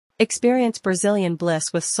Experience Brazilian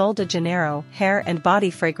Bliss with Sol de Janeiro Hair and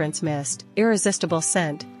Body Fragrance Mist, irresistible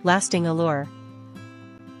scent, lasting allure.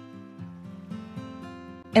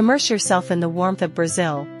 Immerse yourself in the warmth of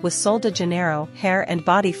Brazil with Sol de Janeiro Hair and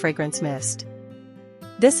Body Fragrance Mist.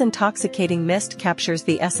 This intoxicating mist captures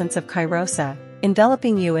the essence of Cheirosa,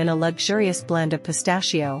 enveloping you in a luxurious blend of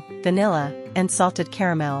pistachio, vanilla, and salted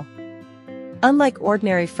caramel. Unlike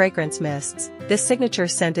ordinary fragrance mists, this signature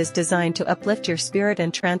scent is designed to uplift your spirit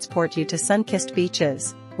and transport you to sun-kissed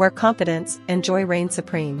beaches, where confidence and joy reign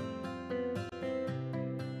supreme.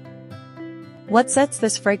 What sets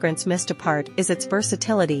this fragrance mist apart is its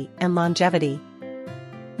versatility and longevity.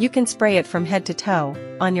 You can spray it from head to toe,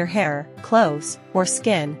 on your hair, clothes, or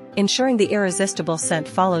skin, ensuring the irresistible scent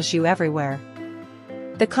follows you everywhere.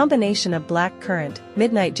 The combination of black currant,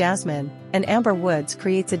 midnight jasmine, and amber woods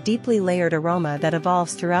creates a deeply layered aroma that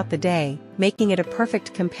evolves throughout the day, making it a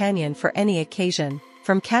perfect companion for any occasion,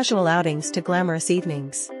 from casual outings to glamorous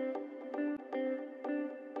evenings.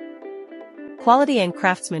 Quality and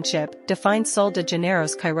craftsmanship define Sol de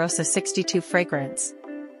Janeiro's Cheirosa 62 fragrance.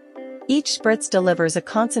 Each spritz delivers a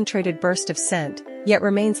concentrated burst of scent, yet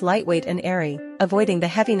remains lightweight and airy, avoiding the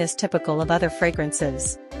heaviness typical of other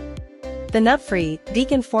fragrances. The nut-free,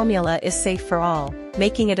 vegan formula is safe for all,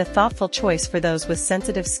 making it a thoughtful choice for those with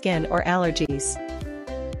sensitive skin or allergies.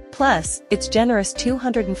 Plus, its generous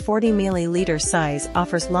 240 ml size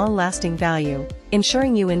offers long-lasting value,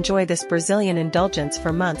 ensuring you enjoy this Brazilian indulgence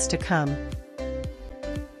for months to come.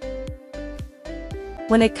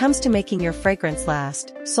 When it comes to making your fragrance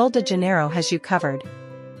last, Sol de Janeiro has you covered.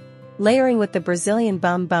 Layering with the Brazilian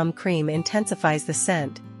Bum Bum cream intensifies the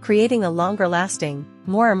scent, creating a longer-lasting,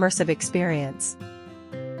 more immersive experience.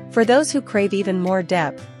 For those who crave even more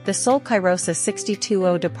depth, the Sol Cheirosa 62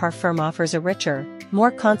 Eau de Parfum offers a richer,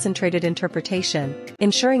 more concentrated interpretation,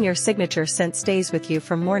 ensuring your signature scent stays with you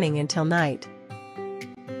from morning until night.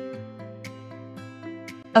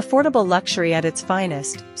 Affordable luxury at its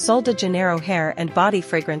finest, Sol de Janeiro Hair and Body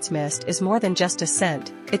Fragrance Mist is more than just a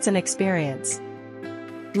scent, it's an experience.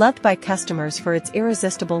 Loved by customers for its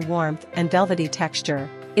irresistible warmth and velvety texture,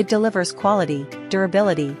 it delivers quality,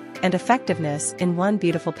 durability, and effectiveness in one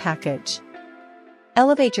beautiful package.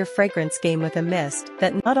 Elevate your fragrance game with a mist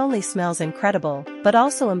that not only smells incredible, but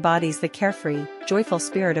also embodies the carefree, joyful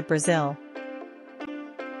spirit of Brazil.